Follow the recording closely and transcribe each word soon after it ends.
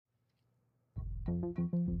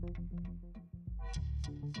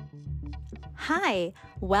Hi,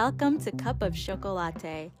 welcome to Cup of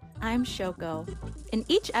Chocolate. I'm Shoko. In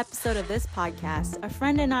each episode of this podcast, a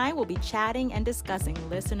friend and I will be chatting and discussing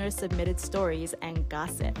listener-submitted stories and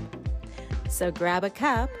gossip. So grab a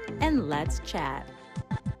cup and let's chat.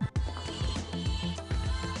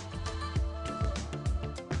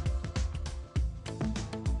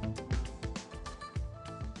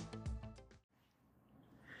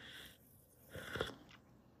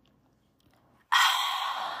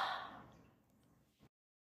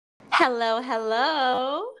 Hello,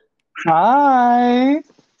 hello. Hi.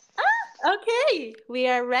 Okay, we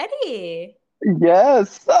are ready.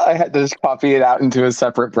 Yes, I had to just copy it out into a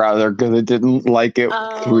separate browser because it didn't like it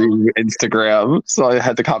Oh, through Instagram. So I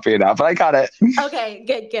had to copy it out, but I got it. okay,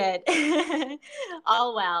 good.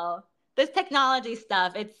 All well. This technology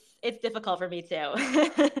stuff, it's difficult for me too.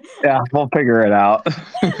 Yeah, we'll figure it out.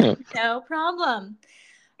 No problem.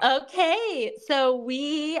 Okay, so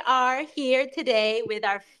we are here today with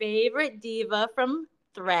our favorite diva from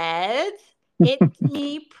Threads. It's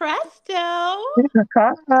me, Presto. Hi,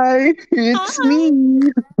 it's Hi. me.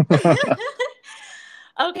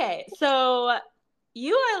 Okay, so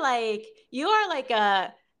you are like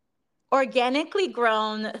a organically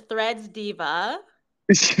grown Threads diva.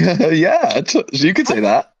 Yeah, you could say That's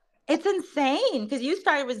that. it's insane because you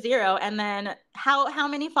started with zero, and then how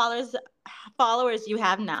many followers you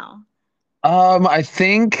have now? I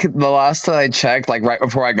think the last time I checked, like right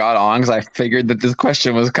before I got on, because I figured that this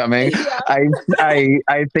question was coming. Yeah. I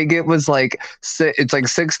I think it was like it's like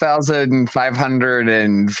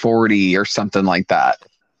 6,540 or something like that,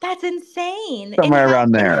 That's insane. somewhere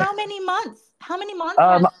around In there. how many months? How many months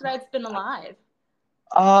has Um, Threads been alive?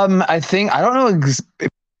 I think I don't know.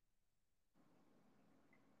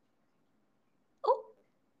 Oh,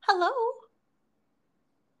 hello.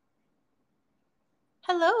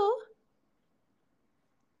 Hello.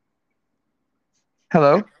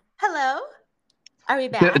 Hello. Hello. Are we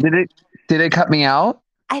Did, back? did it did it cut me out?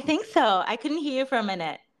 I think so. I couldn't hear you for a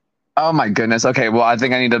minute. Oh my goodness. Okay. Well, I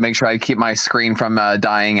think I need to make sure I keep my screen from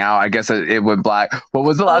dying out. I guess it went black. What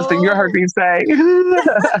was the last thing you heard Oh, me say?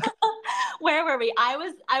 where were we? I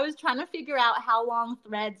was trying to figure out how long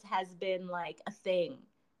Threads has been like a thing.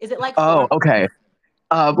 Is it like Oh, 4 months? okay.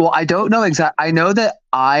 Well, I don't know exact. I know that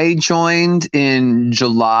I joined in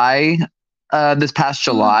July, this past Mhm.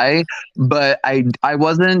 July, but I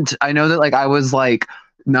wasn't. I know that like I was like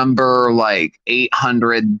number like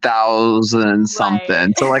 800,000 Right.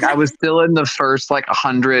 something. So like I was still in the first like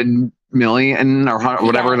 100 million or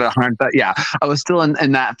whatever Yes. the hundred. Yeah, I was still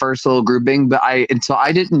in that first little grouping, but I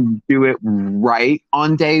didn't do it right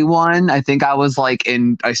on day one. I think I was like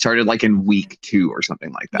in. I started like in week two or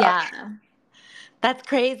something like that. Yeah. That's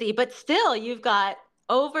crazy. But still, you've got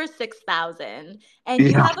over 6,000 and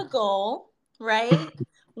you Yeah. have a goal, right?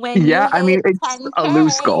 When you Yeah, I mean hit it's a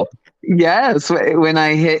loose 10K. goal. Yes, when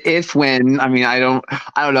I hit if when I mean I don't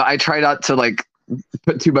know. I try not to like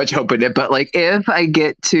put too much hope in it, but like if I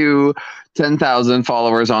get to 10,000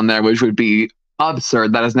 followers on there, which would be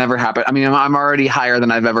absurd, that has never happened. I mean, I'm already higher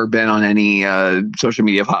than I've ever been on any social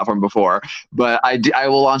media platform before, but I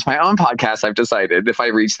will launch my own podcast. I've decided if I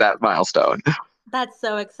reach that milestone. That's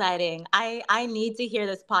so exciting. I need to hear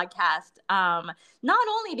this podcast. Not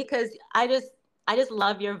only because I just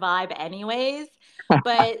love your vibe anyways,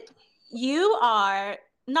 but you are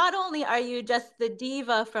not only are you just the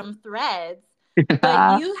diva from Threads,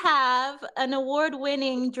 but you have an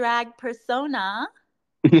award-winning drag persona.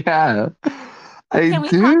 Yeah, I Can we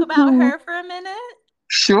talk about do. her for a minute?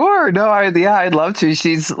 Sure. No, I'd love to.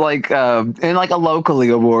 She's like and like a locally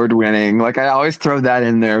award winning. Like I always throw that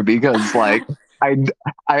in there because like I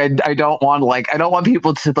I don't want like I don't want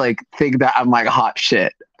people to like think that I'm like hot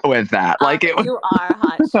shit with that. Like it You are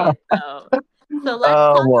hot shit though. So let's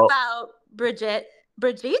Oh talk well. about Bridget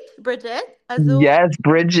Azul. Yes,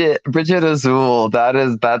 Bridget Azul.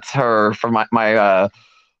 That's her from my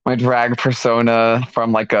drag persona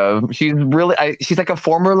from like a she's like a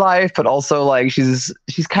former life, but also like she's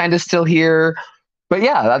kind of still here. But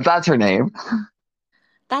yeah, that's her name.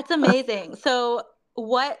 That's amazing. So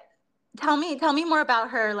what tell me more about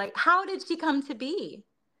her. Like how did she come to be?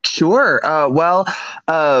 Sure. Well,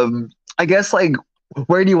 I guess like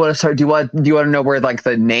where do you want to start? Do you want to know where like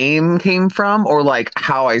the name came from, or like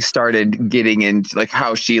how I started getting into like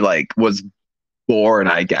how she like was born,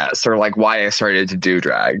 I guess, or like why I started to do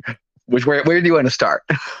drag? Where do you want to start?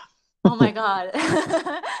 Oh my god.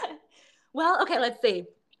 Well, okay, let's see.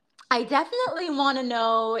 I definitely want to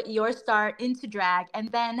know your start into drag and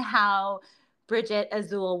then how Bridget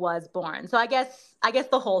Azul was born. So I guess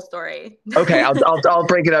the whole story. Okay, I'll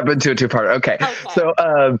break it up into a two-part. Okay, Okay. so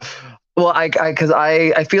well, because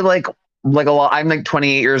I feel like a lot. I'm like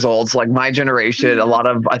 28 years old, so like my generation, a Mhm. lot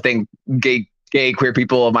of I think gay queer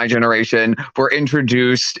people of my generation were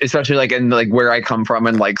introduced, especially like in like where I come from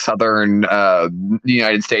in like southern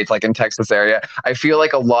United States, like in Texas area. I feel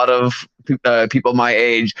like a lot of people my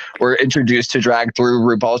age were introduced to drag through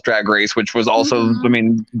RuPaul's Drag Race, which was also, I Mhm.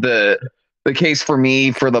 mean, the case for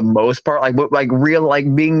me for the most part, like real,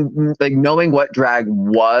 like being like knowing what drag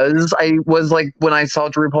was. I was like when I saw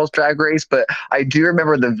RuPaul's Drag Race, but I do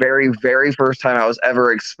remember the very first time I was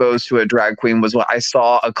ever exposed to a drag queen was when I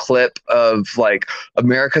saw a clip of like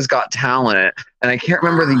America's Got Talent, and I can't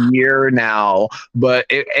remember the year now, but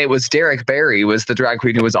it was Derek Barry was the drag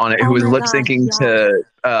queen who was on it, who Oh was my lip gosh, syncing yes. to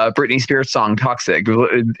Britney Spears' song "Toxic,"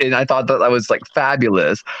 and I thought that was like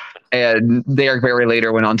fabulous. And Derek Barry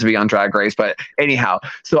later went on to be on Drag Race, but anyhow,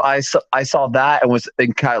 so I saw that and was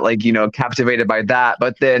kind of like captivated by that.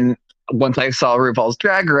 But then once I saw RuPaul's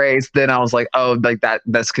Drag Race, then I was like, oh, like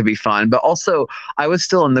this could be fun. But also, I was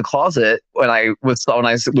still in the closet when I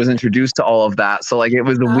was introduced to all of that. So like it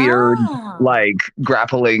was a weird Oh. like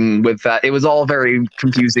grappling with that. It was all very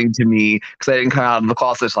confusing to me because I didn't come out of the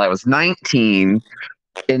closet until I was 19.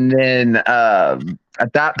 And then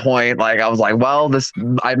at that point, like I was like, well, this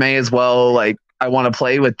I may as well like I want to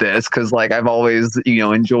play with this because like I've always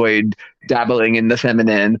enjoyed dabbling in the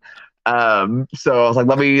feminine. So I was like,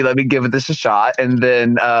 let me give this a shot. And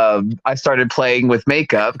then I started playing with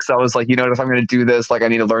makeup because I was like, if I'm gonna do this, like I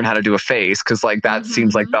need to learn how to do a face because like that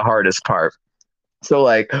seems like Mhm. the hardest part. So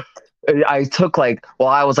like I took like while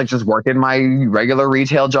I was like just working my regular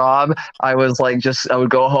retail job, I would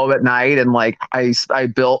go home at night and like I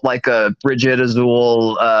built like a Bridget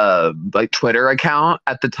Azul like Twitter account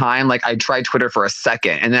at the time. Like I tried Twitter for a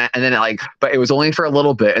second and then like but it was only for a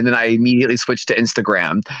little bit and then I immediately switched to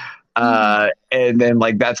Instagram. Mhm. And then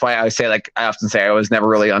like that's why I often say I was never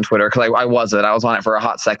really on Twitter because I wasn't. I was on it for a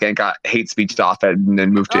hot second, got hate speeched off it, and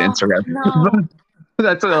then moved to Oh Instagram. no.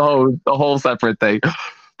 That's a whole separate thing.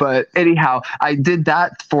 But anyhow, I did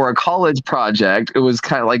that for a college project. It was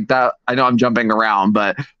kind of like that. I know I'm jumping around,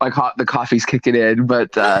 but the coffee's kicking in.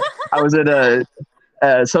 But I was in a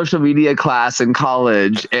social media class in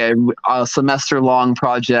college, and a semester long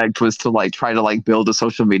project was to like try to like build a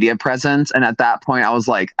social media presence. And at that point, I was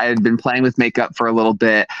like, I had been playing with makeup for a little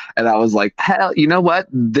bit, and I was like, hell, you know what?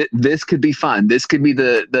 This could be fun. This could be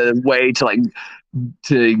the way to like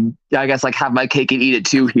I guess like have my cake and eat it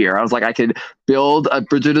too here. I was like I could build a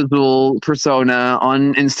Bridget Azul persona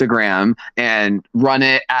on Instagram and run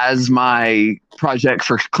it as my project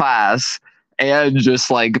for class and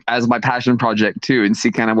just like as my passion project too and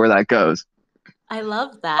see kind of where that goes. I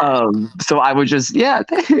love that. So I would just, yeah,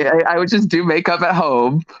 I would just do makeup at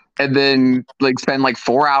home and then like spend like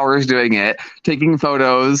 4 hours doing it, taking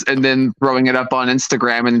photos and then throwing it up on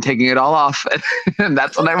Instagram and taking it all off. And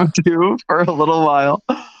that's what I would do for a little while.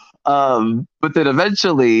 But then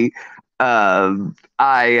eventually,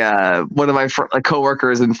 I one of my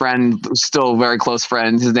coworkers and friend, still very close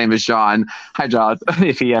friends, his name is John. Hi, John.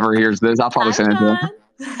 If he ever hears this, I'll probably Hi, send it to him.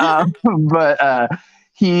 John. Uh, but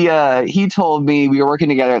he told me we were working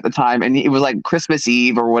together at the time, and it was like Christmas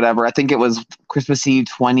Eve or whatever. I think it was Christmas Eve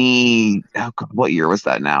 20. Oh God, what year was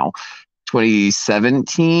that now?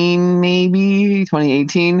 2017, maybe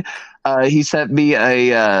 2018. He sent me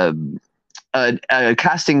a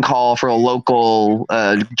casting call for a local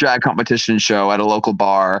drag competition show at a local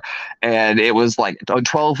bar, and it was like a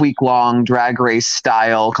 12-week long drag race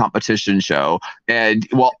style competition show. And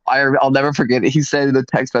well, I'll never forget it. He said in the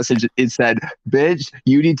text message, it said, "Bitch,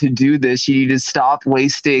 you need to do this. You need to stop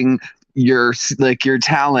wasting your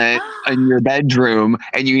talent in your bedroom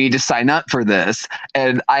and you need to sign up for this."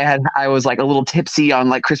 And I was like a little tipsy on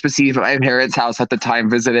like Christmas Eve at my parents' house at the time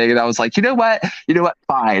visiting, and I was like, you know what,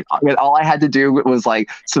 fine. All I had to do was like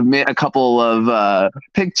submit a couple of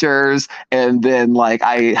pictures, and then like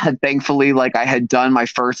thankfully like I had done my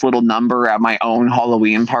first little number at my own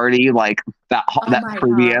Halloween party like Oh that my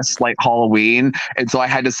previous gosh. like Halloween. And so I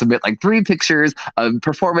had to submit like 3 pictures, a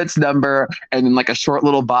performance number, and then like a short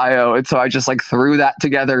little bio. And so I just like threw that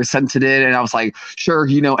together, sent it in, and I was like, sure,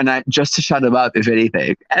 and I just to shut him up, if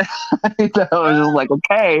anything. And I was just like,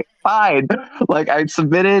 okay, fine. Like I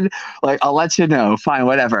submitted, like I'll let you know, fine,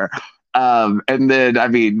 whatever. And then, I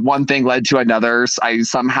mean, one thing led to another. I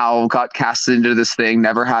somehow got cast into this thing,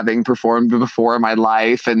 never having performed before in my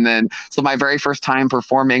life. And then, so my very first time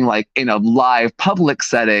performing, like in a live public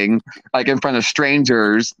setting, like in front of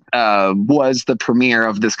strangers, was the premiere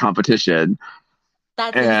of this competition.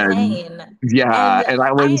 That's And insane. yeah, And and I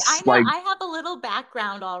I was know like, I have a little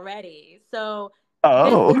background already. So this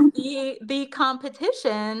oh. is the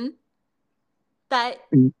competition that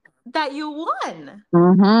that you won.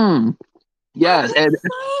 Mm-hmm. That's Yes, and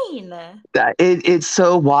insane. it's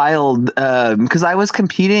so wild because I was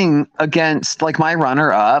competing against like my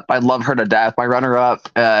runner up. I love her to death. My runner up,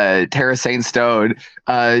 Tara Saint Stone.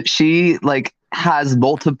 She like has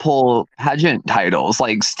multiple pageant titles,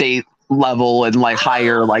 like state level and like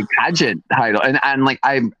higher like pageant title, and like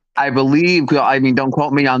I believe. I mean, don't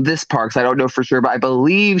quote me on this part because I don't know for sure, but I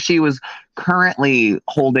believe she was currently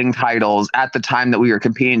holding titles at the time that we were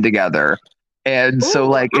competing together. And so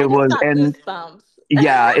Ooh, like I it just was, got and goosebumps.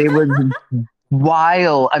 yeah, it was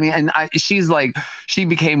wild. I mean, and she's like, she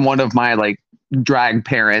became one of my like drag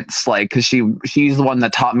parents, like, because she's the one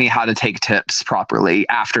that taught me how to take tips properly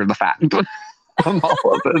after the fact. On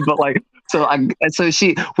all of it. But like,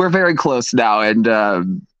 we're very close now,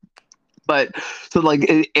 and but so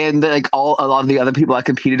like, and like all a lot of the other people I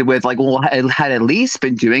competed with, like, well, had at least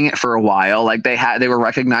been doing it for a while. Like they were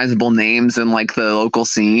recognizable names in like the local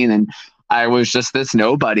scene, and I was just this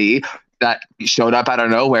nobody that showed up out of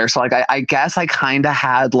nowhere. So like, I guess I kind of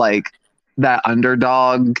had like that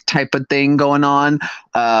underdog type of thing going on.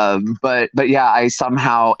 But yeah, I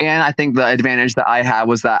somehow, and I think the advantage that I had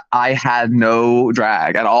was that I had no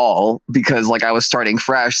drag at all because like I was starting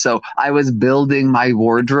fresh. So I was building my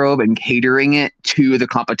wardrobe and catering it to the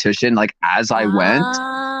competition like as I went.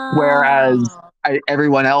 Whereas Oh,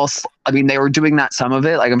 everyone else, I mean, they were doing that some of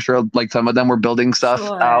it. Like I'm sure like some of them were building stuff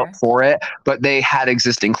out sure. for it, but they had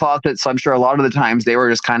existing closets. So I'm sure a lot of the times they were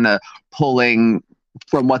just kind of pulling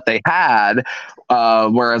from what they had,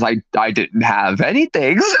 whereas I didn't have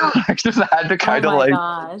anything, so I just had to Oh kind of my like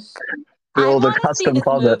gosh. I build a want to see custom this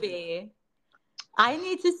closet. movie. I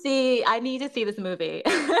need to see this movie.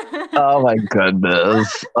 Oh my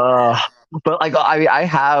goodness. But like I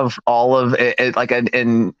have all of it like,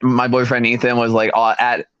 and my boyfriend Ethan was like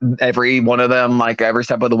at every one of them, like every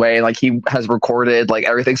step of the way, like he has recorded like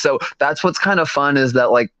everything. So that's what's kind of fun is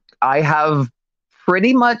that like I have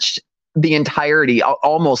pretty much the entirety,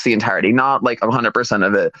 almost the entirety, not like 100%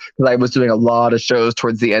 of it, because I was doing a lot of shows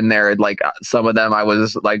towards the end there. And like some of them I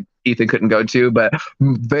was like Ethan couldn't go to, but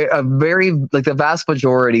a very like the vast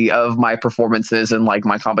majority of my performances and like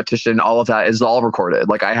my competition, all of that is all recorded.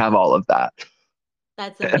 Like I have all of that.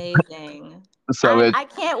 That's amazing. So it I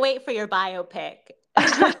can't wait for your biopic.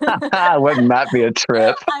 wouldn't that be a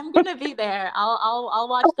trip? I'm gonna be there. I'll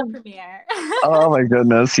watch the premiere. Oh my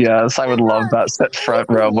goodness, yes, I would love that That's set front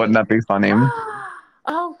row. Wouldn't that amazing. be funny?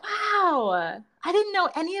 Oh wow. I didn't know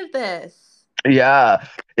any of this. Yeah,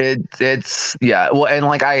 it's yeah. Well, and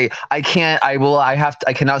like I can't I will I have to,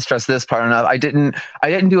 I cannot stress this part enough. I didn't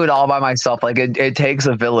do it all by myself. Like it takes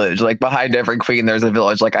a village. Like behind every queen, there's a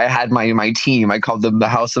village. Like I had my team. I called them the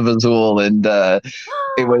House of Azul, and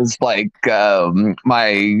it was like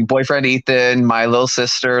my boyfriend Ethan, my little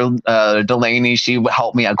sister Delaney. She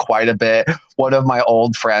helped me out quite a bit. One of my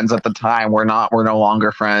old friends at the time, we're no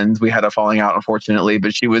longer friends. We had a falling out, unfortunately,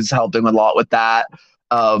 but she was helping a lot with that.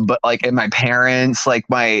 But like, and my parents, like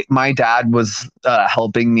my dad was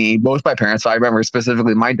helping me. Both my parents, so I remember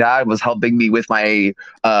specifically, my dad was helping me with my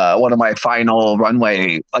one of my final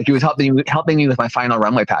runway. Like he was helping me with my final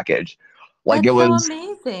runway package. Like it That's so was,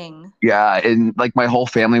 amazing. yeah, and like my whole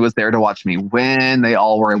family was there to watch me win. They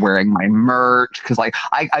all were wearing my merch because like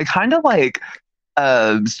I kind of like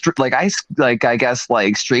like I guess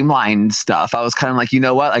like streamlined stuff. I was kind of like, you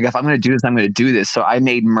know what, like if I'm gonna do this, I'm gonna do this. So I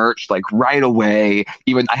made merch like right away.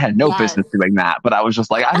 Even I had no Yes. business doing that, but I was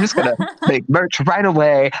just like, I'm just gonna make merch right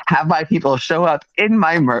away, have my people show up in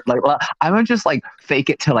my merch. Like, well, I'm gonna just like fake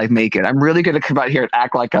it till I make it. I'm really gonna come out here and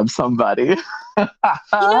act like I'm somebody. You know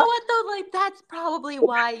what though? Like that's probably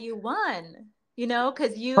why you won. You know,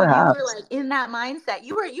 because you were Perhaps. like in that mindset.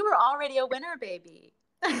 You were already a winner, baby.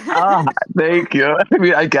 Ah, thank you. I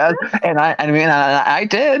mean, I guess, and I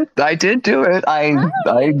did do it.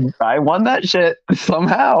 Right. I won that shit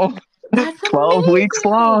somehow. That's 12 weeks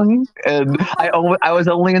amazing. long, and Oh my I was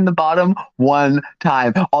only in the bottom one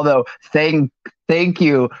time. Although thank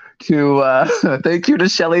you to thank you to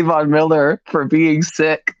Shelley Von Miller for being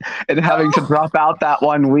sick and having to God. drop out that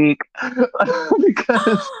one week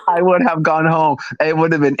because I would have gone home. It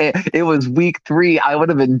would have been it was week 3. I would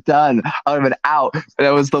have been done. I would have been out. And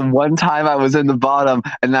it was the one time I was in the bottom,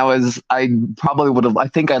 and I probably would have. I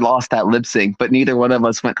think I lost that lip sync, but neither one of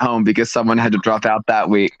us went home because someone had to drop out that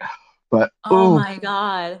week. But Oh my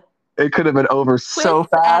God. It could have been over so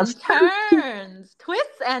Twists and fast. turns.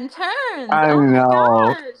 Twists and turns. I Oh my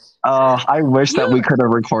know. gosh. I wish that You, we could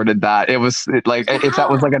have recorded that. Like if that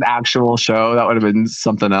was yeah. like an actual show, that would have been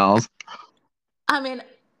something else. I mean,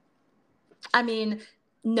 I mean,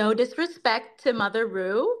 no disrespect to Mother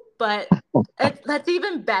Rue, but that's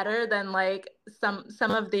even better than like some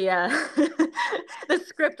of the the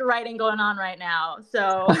script writing going on right now.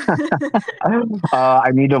 So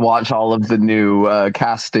I need to watch all of the new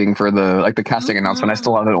casting for the casting announcement. I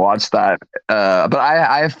still mhm. haven't watched that, but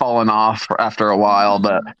I've fallen off after a while.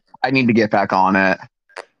 But Mhm. I need to get back on it.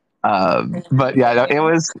 But yeah, no,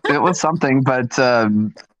 Amazing. it was something. But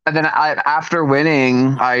and then after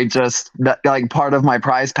winning, like part of my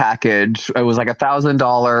prize package, it was like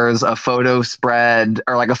 $1,000, a photo spread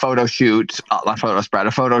or like a photo shoot, not photo spread,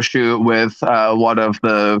 a photo shoot with one of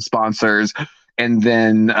the sponsors, and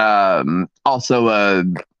then also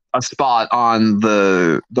a spot on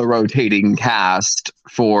the rotating cast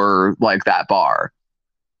for like that bar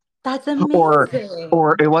That's or amazing.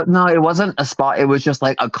 it wasn't a spot, it was just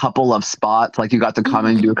like a couple of spots, like you got to come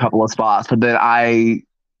and do a Mhm. couple of spots, but then I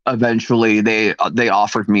eventually they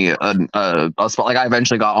offered me a spot, like I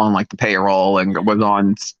eventually got on like the payroll and was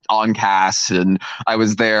on cast, and I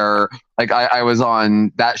was there, like I was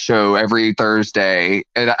on that show every Thursday,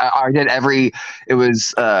 and I did it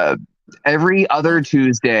was every other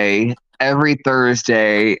Tuesday, every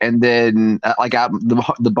Thursday, and then like at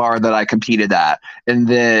the bar that I competed at, and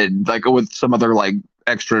then like with some other like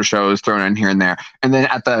extra shows thrown in here and there. And then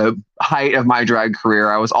at the height of my drag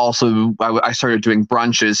career, I was also I started doing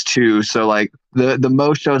brunches too. So like the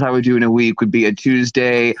most shows I would do in a week would be a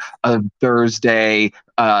Tuesday, a Thursday,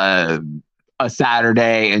 a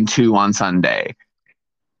Saturday, and two on Sunday.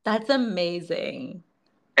 That's amazing.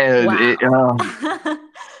 And Wow.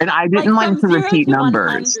 and I didn't Like like from to 0 repeat to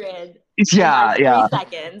numbers. 100 in Yeah, like 3 yeah.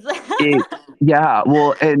 seconds. It, yeah,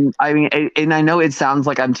 well, and I mean, and I know it sounds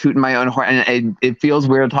like I'm tooting my own horn, and it feels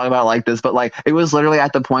weird to talk about it like this, but like it was literally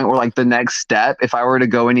at the point where like the next step, if I were to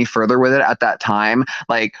go any further with it at that time,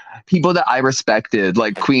 like people that I respected,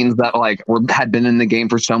 like queens that like had been in the game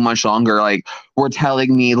for so much longer, like were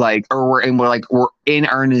telling me like, or were in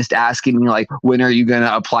earnest asking me like, when are you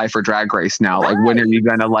gonna apply for Drag Race now? Like, when are Right. you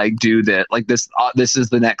gonna like do this? Like this is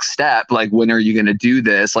the next step. Like, when are you gonna do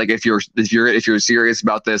this? Like, if you're serious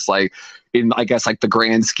about this, like in I guess like the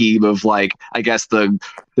grand scheme of like I guess the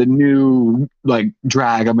new like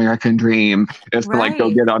drag American dream is to like go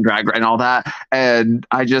Right. get on drag and all that. And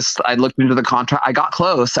I looked into the contract. I got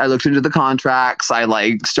close. I looked into the contracts. I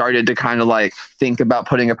like started to kind of like think about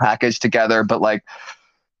putting a package together, but like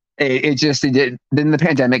it did. Then the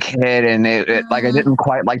pandemic hit, and like I Mm. didn't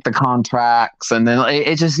quite like the contracts, and then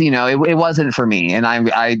it just it wasn't for me, and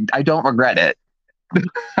I don't regret it.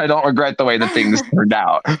 I don't regret the way that things turned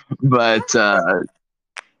out, but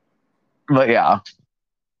yeah,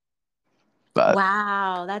 but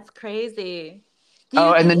Wow, that's crazy. Do oh,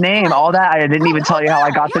 you and the think name, like all that, I didn't even tell you how I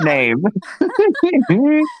oh got the yeah, name.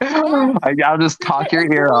 yeah. Yes. I'll just talk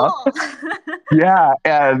Bridget your ear off. Azul. Yeah,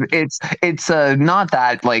 it's not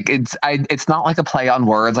that like it's not like a play on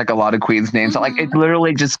words like a lot of queens names. Like it Mhm.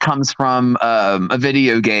 literally just comes from a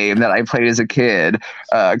video game that I played as a kid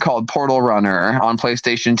called Portal Runner on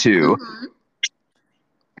PlayStation 2. Mhm.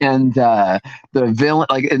 And the villain,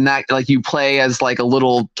 like in that, like you play as like a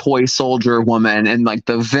little toy soldier woman, and like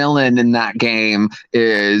the villain in that game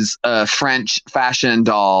is a French fashion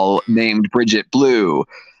doll named Bridget Blue.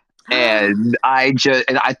 And I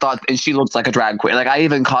thought, and she looks like a drag queen. Like I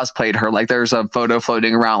even cosplayed her. Like there's a photo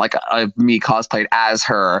floating around like of me cosplayed as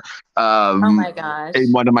her Oh um my gosh.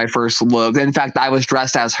 in one of my first looks. In fact, I was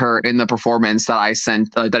dressed as her in the performance that I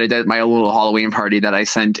sent, that I did at my little Halloween party that I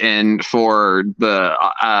sent in for the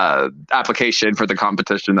application for the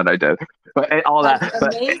competition that I did. But all That's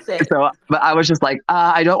that, amazing. but I was just like,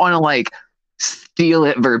 I don't want to like steal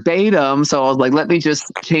it verbatim. So I was like, let me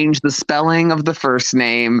just change the spelling of the first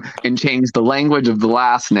name and change the language of the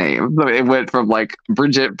last name. So it went from like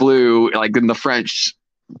Bridget Blue, like in the French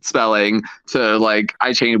spelling, to like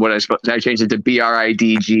I changed it to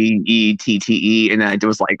Bridgette, and I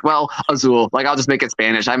was like, well, Azul, like I'll just make it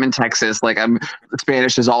Spanish. I'm in Texas, like I'm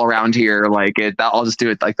Spanish is all around here, like I'll just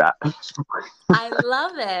do it like that. I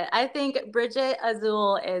love it. I think Bridget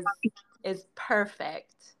Azul is perfect.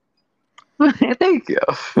 Thank you.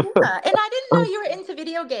 Yeah, and I didn't know you were into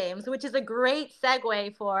video games, which is a great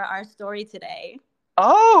segue for our story today.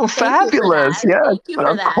 Oh, Thank you for fabulous. that. Yes, Thank you for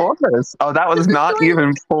of that. course. Oh, that was Because the not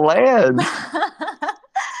even planned. story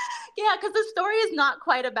Yeah, because the story is not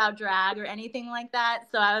quite about drag or anything like that.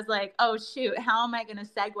 So I was like, oh shoot, how am I gonna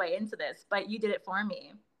segue into this? But you did it for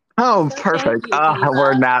me. Oh, So thank perfect. you,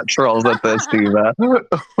 We're Diva. naturals at this, Diva.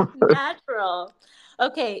 Natural.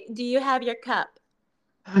 Okay, do you have your cup?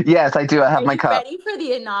 Yes, I do. I have Are my you cup. ready for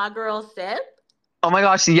the inaugural sip? Oh my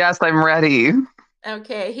gosh, yes, I'm ready.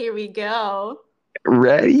 Okay, here we go.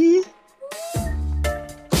 Ready?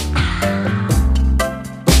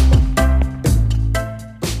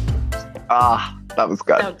 That was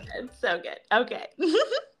good. So good, so good. Okay.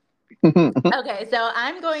 Okay, so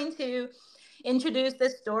I'm going to introduce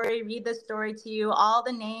this story, read this story to you. All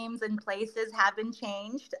the names and places have been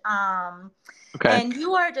changed. Okay. And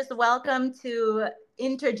you are just welcome to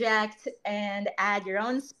interject and add your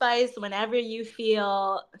own spice whenever you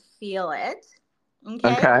feel it.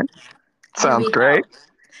 Okay, Okay. here Sounds we great.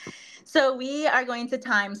 go. So we are going to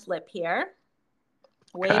time slip here,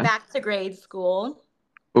 way Okay. back to grade school.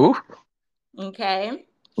 Ooh. Okay,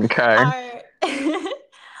 Okay. our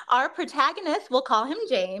our protagonist, we'll call him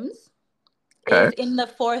James, Okay. is in the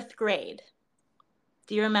fourth grade.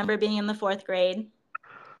 Do you remember being in the fourth grade?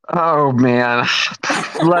 Oh man.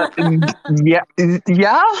 Let- yeah,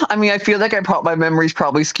 yeah. I mean, I feel like my memories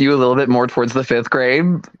probably skew a little bit more towards the fifth grade.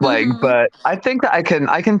 Like, Mm-hmm. but I think that I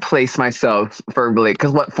can place myself firmly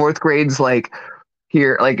because what fourth grade's like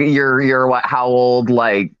here? Like you're what? How old?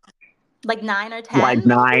 Like 9 or 10, Like maybe?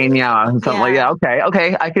 nine? Yeah, something like Yeah. yeah. Okay,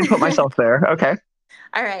 okay. I can put myself there. Okay.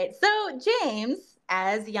 All right. So James,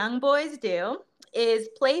 as young boys do, is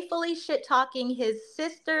playfully shit talking his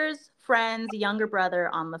sister's friend's younger brother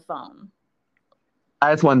on the phone,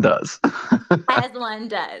 As one does. as one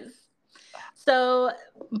does. So,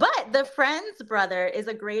 but the friend's brother is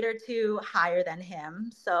a grade or two higher than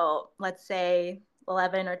him. So let's say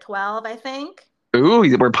 11 or 12, I think. Ooh,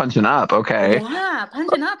 we're punching up. Okay. Yeah,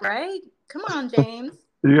 punching up, right? Come on, James.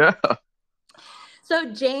 Yeah.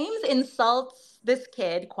 So James insults this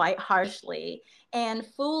kid quite harshly and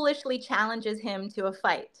foolishly challenges him to a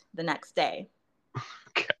fight the next day.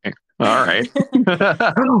 Okay. All right.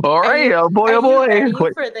 All Are right. you Oh boy. are Oh you boy. ready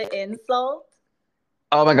Wait. for the insult?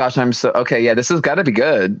 Oh my gosh. I'm so okay. Yeah. This has got to be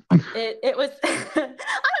good. It was I don't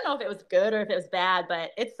know if it was good or if it was bad,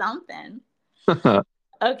 but it's something.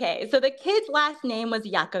 Okay, so the kid's last name was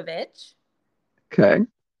Yakovich. Okay.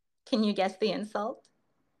 Can you guess the insult?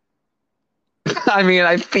 I mean,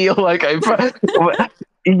 I feel like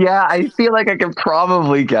yeah, I feel like I can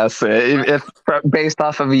probably guess it if based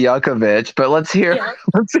off of Yukovic, but let's hear Yep.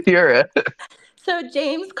 let's hear it. So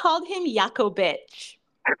James called him Yakovich.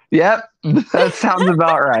 Yep, that sounds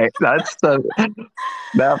about right. That's the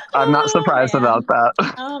that I'm not Oh surprised about man.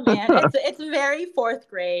 that. Oh man, it's very fourth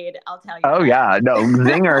grade, I'll tell you Oh that. yeah, no,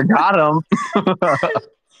 zinger, got him.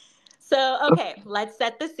 So, okay, let's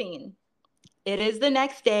set the scene. It is the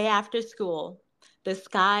next day after school. The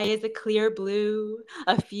sky is a clear blue,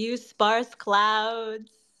 a few sparse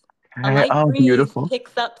clouds. A Okay. light Oh, breeze beautiful.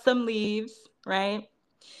 picks up some leaves, right?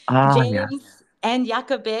 Ah, yeah, James and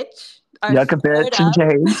Yakovich are squared Yukovic and up.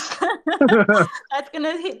 James. That's going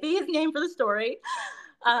to be his name for the story.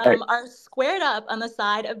 Right. Are squared up on the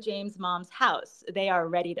side of James' mom's house. They are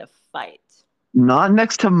ready to fight. Not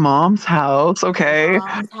next to mom's house. Okay.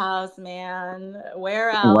 Mom's house, man. Where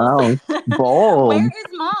else? Wow. Where Bold. is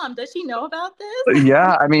mom? Does she know about this?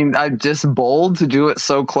 Yeah, I mean, I just bold to do it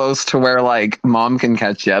so close to where like mom can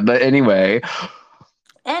catch you. But anyway,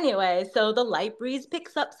 Anyway, so the light breeze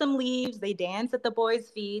picks up some leaves. They dance at the boys'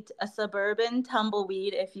 feet, a suburban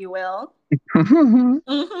tumbleweed, if you will. Hmm.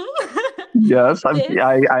 yes, This,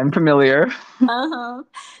 I'm familiar. uh-huh.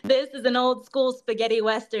 This is an old school spaghetti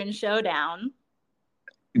western showdown.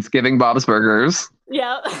 It's giving Bob's Burgers.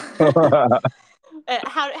 Yep.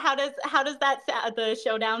 How does that the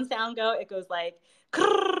showdown sound go? It goes like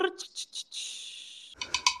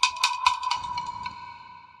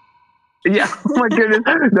Yeah, oh my goodness.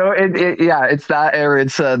 No, yeah, it's that era.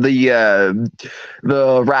 It's the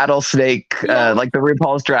rattlesnake, Yep, like the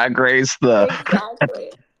RuPaul's Drag Race. The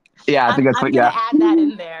exactly. yeah, I think that's I'm what. gonna Yeah. add that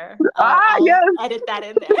in there. Ah, I'll yes. edit that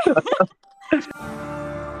in there.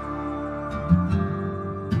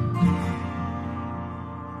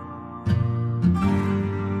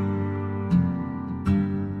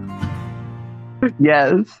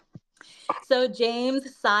 Yes. So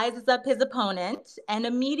James sizes up his opponent and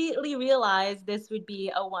immediately realized this would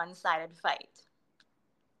be a one-sided fight.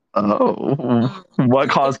 Oh, Mm. what You can.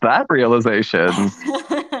 caused that realization?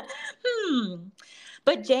 Hmm.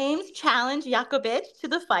 But James challenged Yakovich to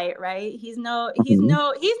the fight, right? Mhm. he's not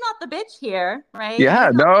the bitch here, right? Yeah,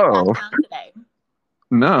 He's not the bad no, town today.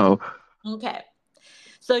 no. Okay.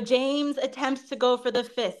 So James attempts to go for the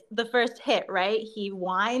first hit, right? He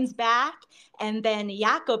winds back, and then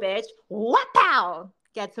Yakovich, whapow,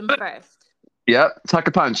 gets him first. Yep,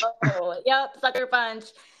 sucker punch. Oh, yep, sucker punch.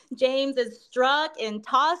 James is struck and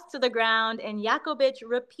tossed to the ground, and Yakovich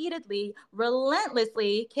repeatedly,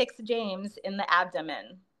 relentlessly kicks James in the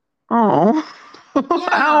abdomen. Oh. Yeah.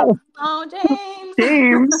 Ow. Oh, James.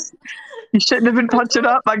 James. You shouldn't have been punching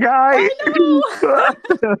up, my guy. I know.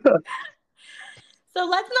 So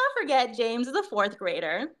let's not forget James is a fourth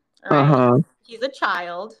grader, right? Uh-huh. He's a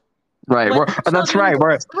child. Right. What do That's children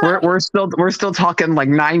right. do? Right. We're still talking like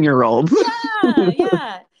 9-year-olds. Yeah,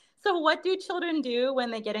 yeah. So what do children do when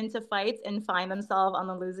they get into fights and find themselves on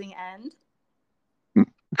the losing end?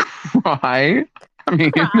 Right. I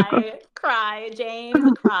mean, Cry, cry,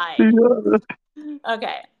 James, cry. yeah.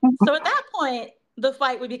 Okay. So at that point, the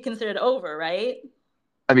fight would be considered over, right?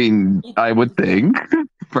 I mean, I would think,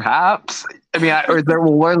 perhaps. I mean, or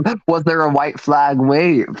was there a white flag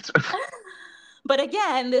waved? But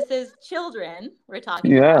again, this is children we're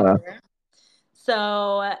talking about Yeah. here.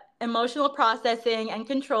 So emotional processing and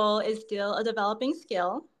control is still a developing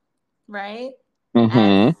skill, right? As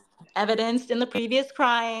Mm-hmm. evidenced in the previous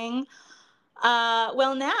crying.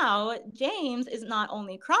 Well, now James is not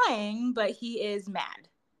only crying, but he is mad.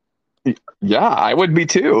 Yeah, I would be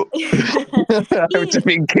too. Just He's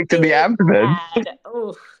being kicked in the big abdomen. mad.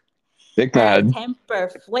 Oof. Big mad. Temper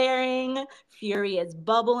flaring, fury is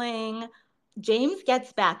bubbling. James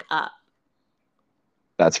gets back up.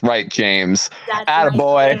 That's right, James. That's right,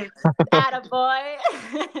 Attaboy. James.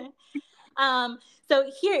 Attaboy. um, so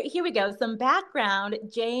here we go. Some background.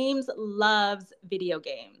 James loves video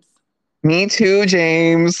games. Me too,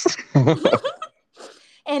 James.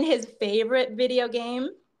 And his favorite video game,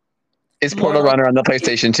 It's Portal Mortal. Runner on the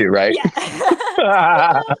PlayStation 2, right?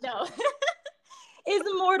 Yeah. No. Is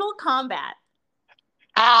Mortal Kombat.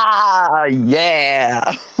 Ah,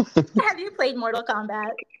 yeah. Have you played Mortal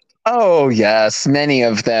Kombat? Oh, yes. Many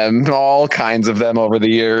of them. All kinds of them over the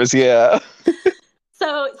years. Yeah.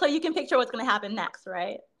 So you can picture what's going to happen next,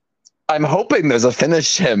 right? I'm hoping there's a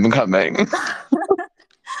finish him coming.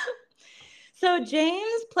 So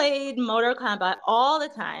James played Mortal Kombat all the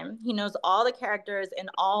time. He knows all the characters and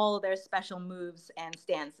all their special moves and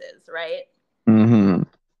stances, right? Mm-hmm.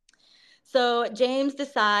 So James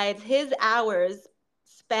decides his hours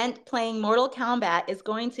spent playing Mortal Kombat is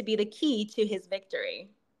going to be the key to his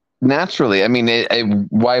victory. Naturally. I mean,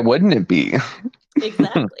 why wouldn't it be?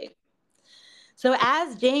 Exactly. So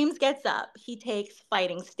as James gets up, he takes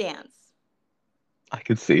fighting stance. I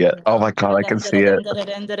could see it. Oh my God, I can see it.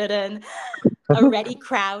 A ready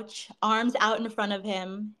crouch, arms out in front of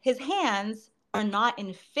him. His hands are not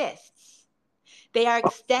in fists. They are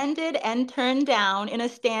extended and turned down in a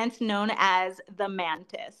stance known as the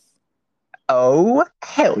mantis. Oh,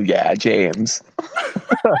 hell yeah, James.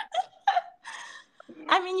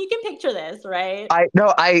 I mean, you can picture this, right? I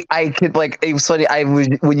could like it was funny.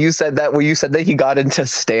 When you said that he got into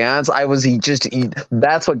stance,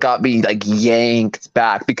 that's what got me like yanked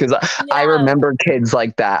back because I Yeah. remember kids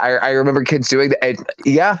like that. I remember kids doing that. And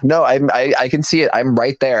yeah, no, I can see it. I'm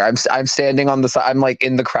right there. I'm standing on the side. I'm like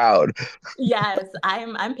in the crowd. Yes,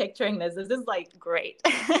 I'm picturing this. This is like great.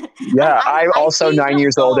 Like Yeah, I'm I also see 9 the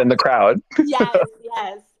years old whole. in the crowd. Yes,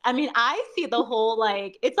 yes. I mean, I see the whole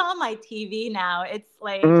like it's on my TV now. It's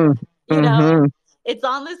like, Mm, you know, mm-hmm. it's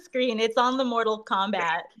on the screen. It's on the Mortal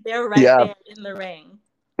Kombat. They're right Yeah. there in the ring.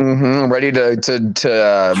 Mm-hmm. Ready to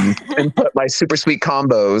input my super sweet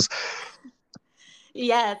combos.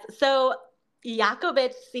 Yes. So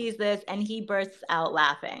Yakovich sees this and he bursts out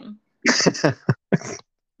laughing.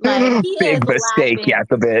 Like he is Big mistake, laughing.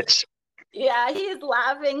 Yakovich. Yeah, he is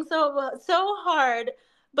laughing so hard,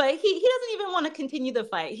 but he doesn't even want to continue the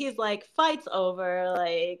fight. He's like, fight's over.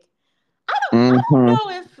 Like I don't Mm-hmm.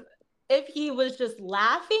 know if he was just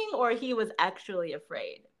laughing or he was actually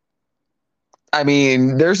afraid. I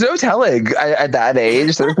mean, there's no telling at that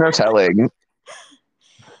age. There's no telling.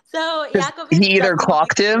 So Because he Yakovich either doesn't want to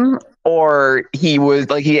clocked him continue. or he was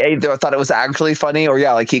like, he either thought it was actually funny or,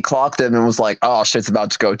 yeah, like he clocked him and was like, oh, shit's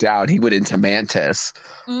about to go down. He went into Mantis.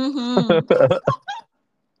 Mm-hmm.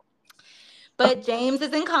 But James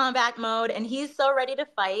is in combat mode and he's so ready to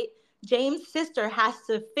fight. James' sister has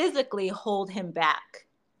to physically hold him back.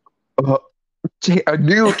 A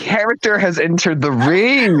new character has entered the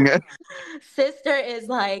ring. Sister is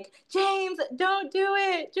like, James, don't do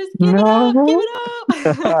it. Just give it up. Give No.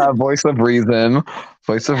 it up. Voice of reason.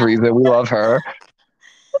 Voice of Yeah. reason. We love her.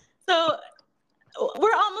 So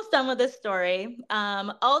we're almost done with this story.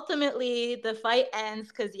 Ultimately, the fight ends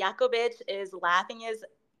because Yakovich is laughing his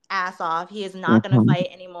ass off. He is not going to Mhm. fight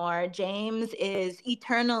anymore. James is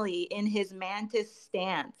eternally in his mantis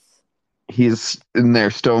stance. He's in there,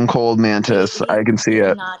 stone cold Mantis. I can see He's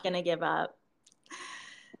it. not going to give up.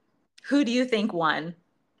 Who do you think won?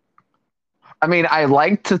 I mean, I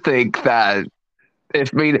like to think that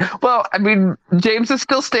James is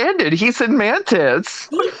still standing. He's in Mantis.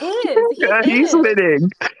 He is. He He's is. winning.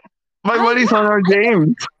 My money's on Yeah, our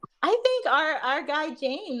James. I think our guy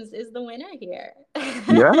James is the winner here.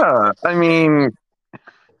 Yeah. I mean,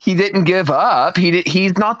 he didn't give up.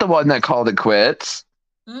 He's not the one that called it quits.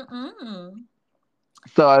 Mm-mm.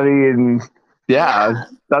 So I mean, yeah, Yeah.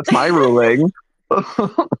 that's my ruling.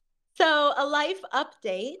 So a life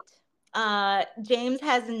update. James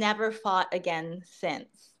has never fought again since.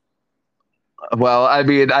 Well, I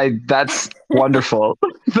mean, I that's wonderful.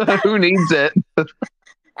 Who needs it?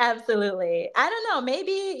 Absolutely. I don't know.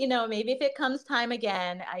 Maybe if it comes time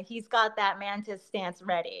again, he's got that mantis stance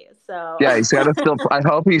ready. So Yeah, he's got to still. I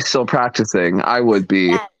hope he's still practicing. I would be.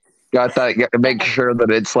 yes, Got that. Make yes. sure that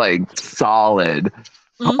it's like solid.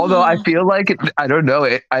 Although I Hmm. feel like I don't know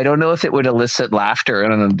it. I don't know if it would elicit laughter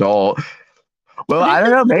in an adult. Well, I This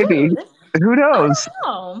don't is know. Maybe. true. Who I knows?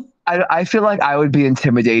 don't know. I feel like I would be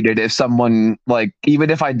intimidated if someone like even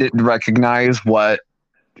if I didn't recognize what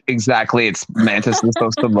exactly its mantis is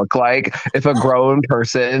supposed to look like. If a grown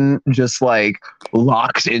person just like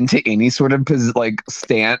locked into any sort of like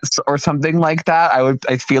stance or something like that,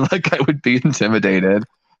 I feel like I would be intimidated.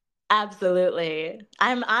 Absolutely.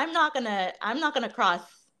 I'm not gonna cross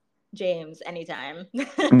James anytime.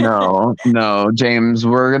 No, no, James,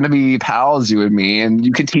 we're gonna be pals, you and me, and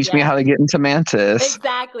you can teach me how Yes. to get into Mantis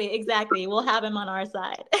Exactly. We'll have him on our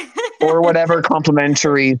side. or whatever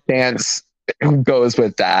complimentary stance goes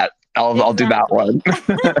with that. I'll do that Exactly.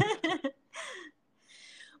 one.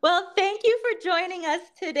 Well, thank you for joining us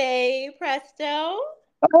today, Presto.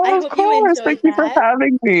 I Oh, of hope you course. enjoyed Thank you for that.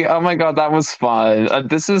 having me. Oh my God, that was fun.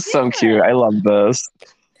 This is so cute. I Yeah. love this.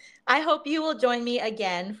 I hope you will join me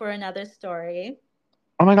again for another story.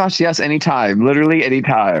 Oh my gosh, yes, anytime. Literally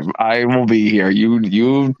anytime. I will be here. You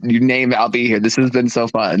name it, I'll be here. This has been so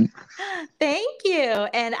fun. Thank you.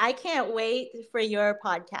 And I can't wait for your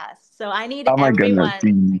podcast. So Oh my goodness.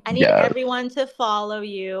 I need Yes. everyone to follow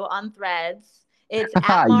you on Threads. It's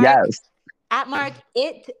at Yes. Mark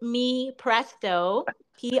it me presto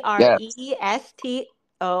Yes.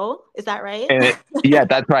 Presto. Is that right? And yeah,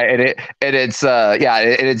 that's right.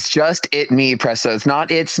 It's just it me presto. It's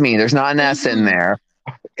not it's me. There's not an S in Mhm. there.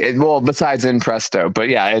 Besides in presto, but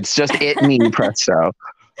yeah, it's just it me presto.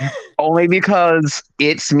 Only because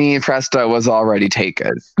it's me presto was already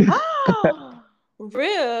taken. Oh,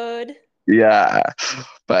 rude. Yeah.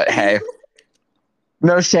 But hey,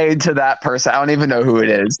 no shade to that person. I don't even know who it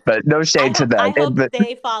is, but no shade to them. I hope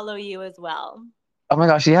they follow you as well. Oh my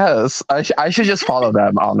gosh, yes. I should just follow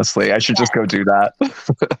them, honestly. I should just Yes. go do that.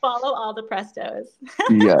 Follow all the Prestos.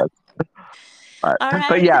 Yes. All But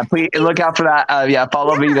right. yeah, please Thank you. look out for that. Yeah,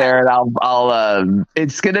 follow me Yeah. there, and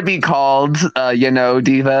it's gonna be called,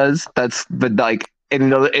 Divas. That's the like,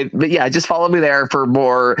 but yeah, just follow me there for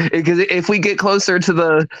more. Because if we get closer to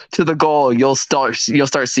the goal, you'll start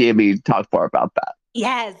seeing me talk more about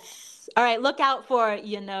Yes. All right. Look out for,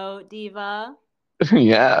 Diva. that.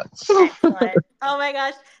 Yeah. Excellent. Oh my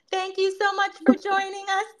gosh. Thank you so much for joining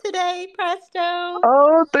us today, Presto.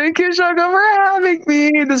 Oh, thank you, Shaka, for having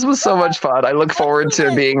me. This was so much fun. I look forward to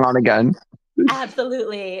Excellent. being on again.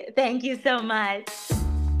 Absolutely. Thank you so much.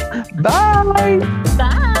 Bye.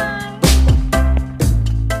 Bye.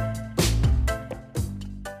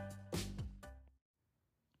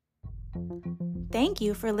 Thank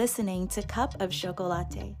you for listening to Cup of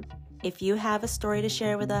Chocolate. If you have a story to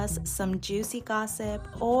share with us, some juicy gossip,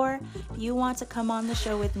 or you want to come on the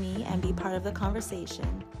show with me and be part of the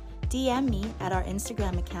conversation, DM me at our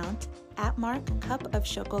Instagram account at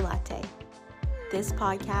 @MarkCupOfChocolate. This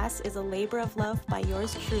podcast is a labor of love by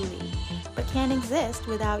yours truly, but can't exist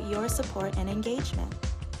without your support and engagement.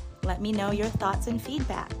 Let me know your thoughts and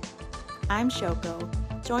feedback. I'm Shoko.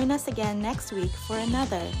 Join us again next week for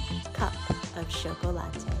another Cup of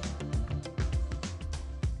Chocolate.